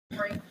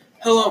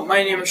Hello,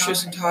 my name is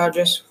Tristan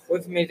Todges.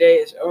 With me today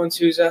is Owen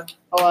Souza.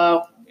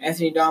 Hello.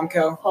 Anthony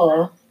Domko.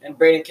 Hello. And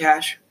Braden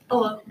Cash.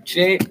 Hello.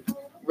 Today,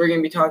 we're going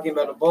to be talking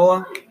about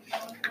Ebola.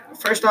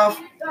 First off,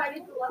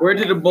 where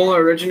did Ebola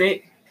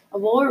originate?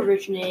 Ebola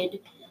originated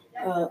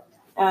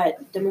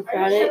at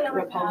Democratic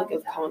Republic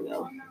of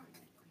Congo.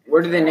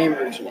 Where did the name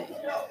originate?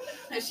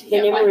 The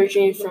name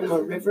originated from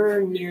a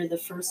river near the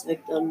first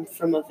victim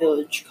from a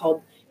village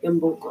called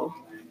Yamboko.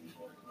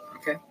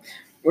 Okay.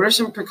 What are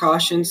some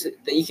precautions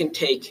that you can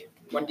take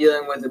when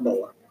dealing with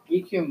Ebola?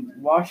 You can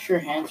wash your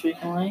hands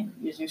frequently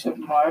using soap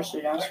and water so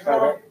you don't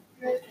spread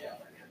it.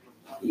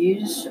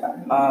 Use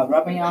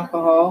rubbing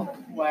alcohol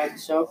when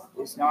soap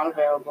is not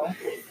available.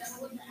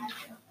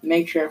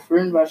 Make sure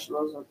fruit and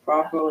vegetables are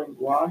properly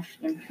washed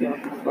and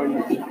peeled before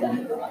you eat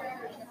them.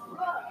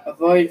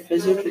 Avoid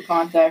physical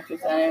contact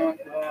with anyone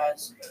who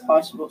has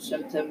possible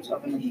symptoms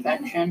of an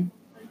infection.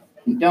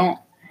 And don't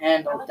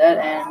handle dead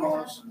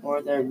animals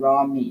or their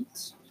raw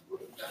meats.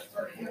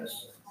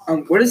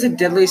 What is the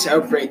deadliest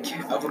outbreak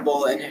of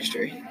Ebola in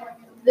history?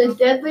 The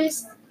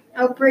deadliest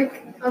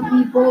outbreak of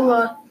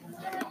Ebola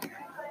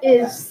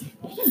is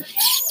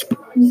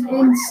in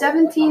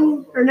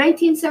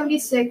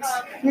 1976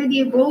 near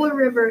the Ebola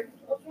River,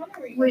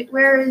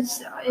 where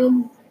is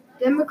in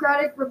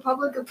Democratic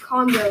Republic of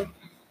Congo.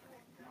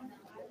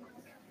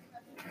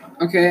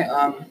 Okay.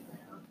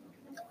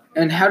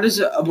 And how does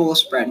Ebola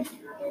spread?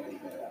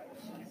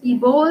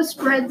 Ebola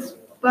spreads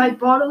by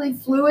bodily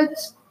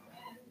fluids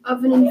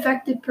of an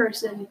infected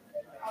person,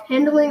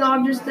 handling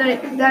objects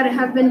that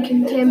have been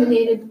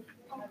contaminated,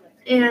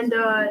 and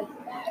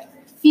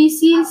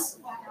feces,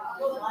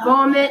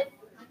 vomit,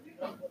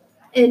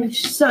 and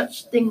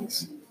such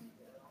things.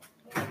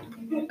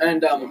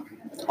 And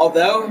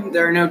although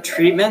there are no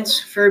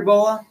treatments for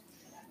Ebola,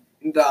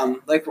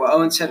 like what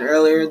Owen said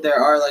earlier, there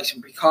are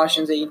some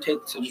precautions that you can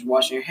take, such as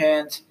washing your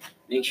hands,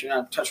 make sure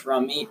not to touch raw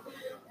meat,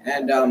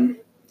 and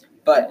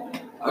but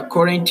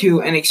according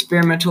to an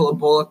experimental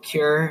Ebola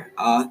cure,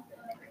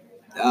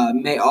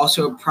 may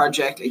also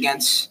project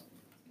against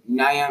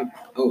Nipah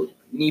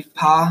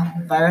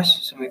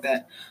virus, something like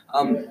that.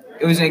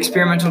 It was an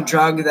experimental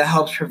drug that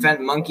helps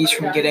prevent monkeys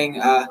from getting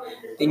the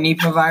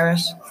Nipah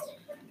virus,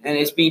 and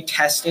it's being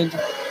tested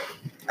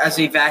as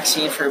a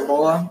vaccine for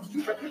Ebola.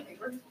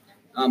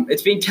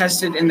 It's being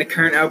tested in the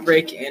current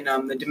outbreak in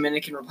the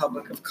Dominican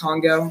Republic of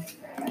Congo,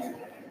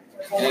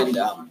 and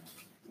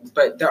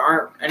but there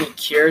aren't any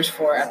cures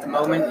for it at the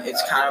moment.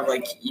 It's kind of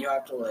you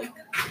have to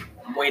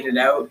wait it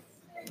out,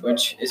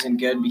 which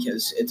isn't good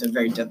because it's a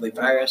very deadly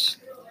virus.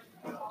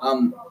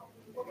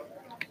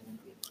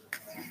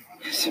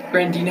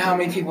 Brent, do you know how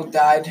many people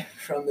died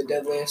from the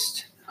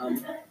deadliest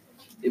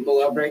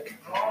Ebola outbreak?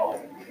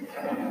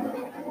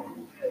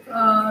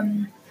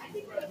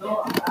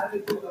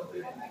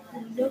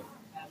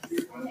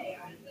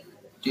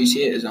 Do you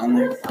see it? Is it on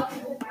there?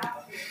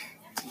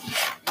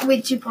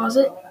 Wait, you pause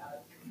it?